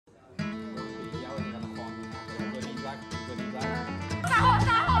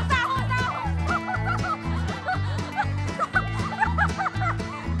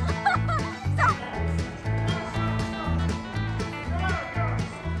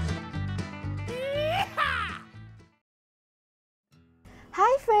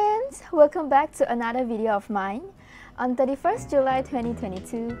guys, welcome back to another video of mine. On 31st July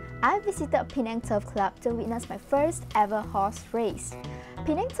 2022, I visited Penang Turf Club to witness my first ever horse race.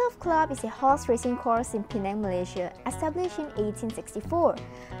 Penang Turf Club is a horse racing course in Penang, Malaysia, established in 1864.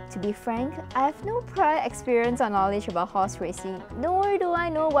 To be frank, I have no prior experience or knowledge about horse racing, nor do I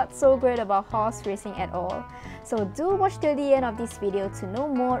know what's so great about horse racing at all. So do watch till the end of this video to know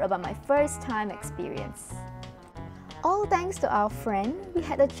more about my first time experience. All thanks to our friend, we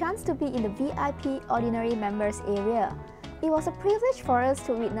had the chance to be in the VIP Ordinary Members area. It was a privilege for us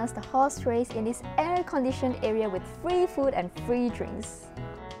to witness the horse race in this air-conditioned area with free food and free drinks.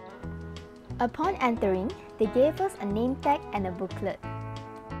 Upon entering, they gave us a name tag and a booklet.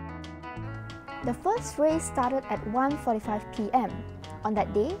 The first race started at 1:45 p.m. On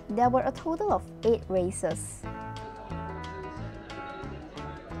that day, there were a total of 8 races.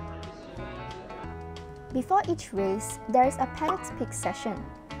 Before each race, there is a paddock pick session.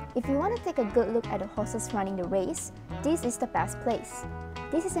 If you want to take a good look at the horses running the race, this is the best place.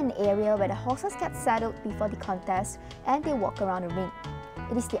 This is an area where the horses get saddled before the contest and they walk around the ring.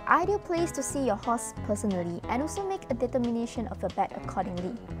 It is the ideal place to see your horse personally and also make a determination of your bet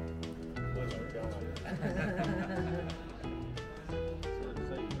accordingly.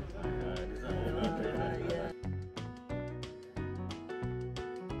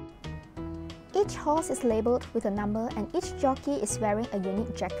 Each horse is labelled with a number and each jockey is wearing a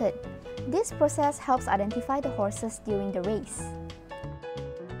unique jacket. This process helps identify the horses during the race.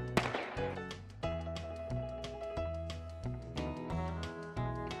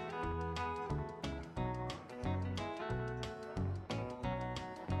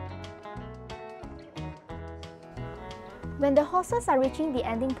 When the horses are reaching the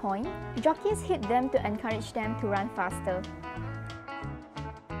ending point, jockeys hit them to encourage them to run faster.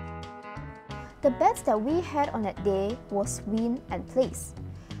 The bets that we had on that day was win and place.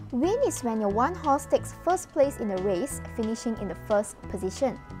 Win is when your one horse takes first place in a race, finishing in the first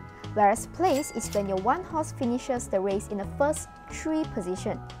position. Whereas place is when your one horse finishes the race in the first 3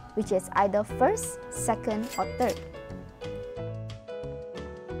 position, which is either first, second or third.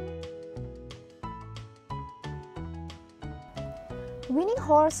 Winning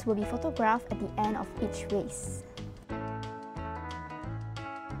horse will be photographed at the end of each race.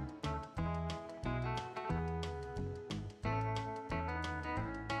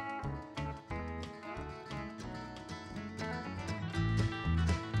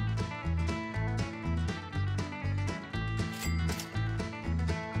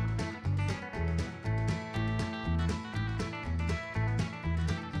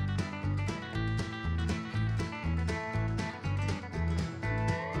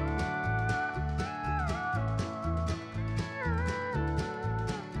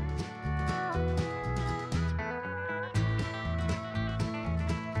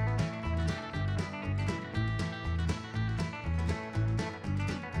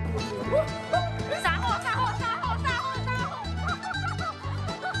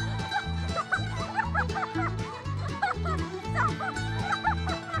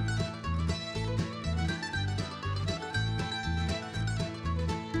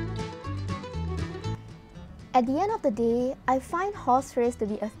 At the end of the day, I find horse race to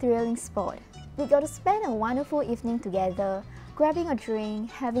be a thrilling sport. We got to spend a wonderful evening together, grabbing a drink,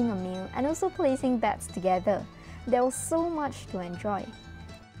 having a meal, and also placing bets together. There was so much to enjoy.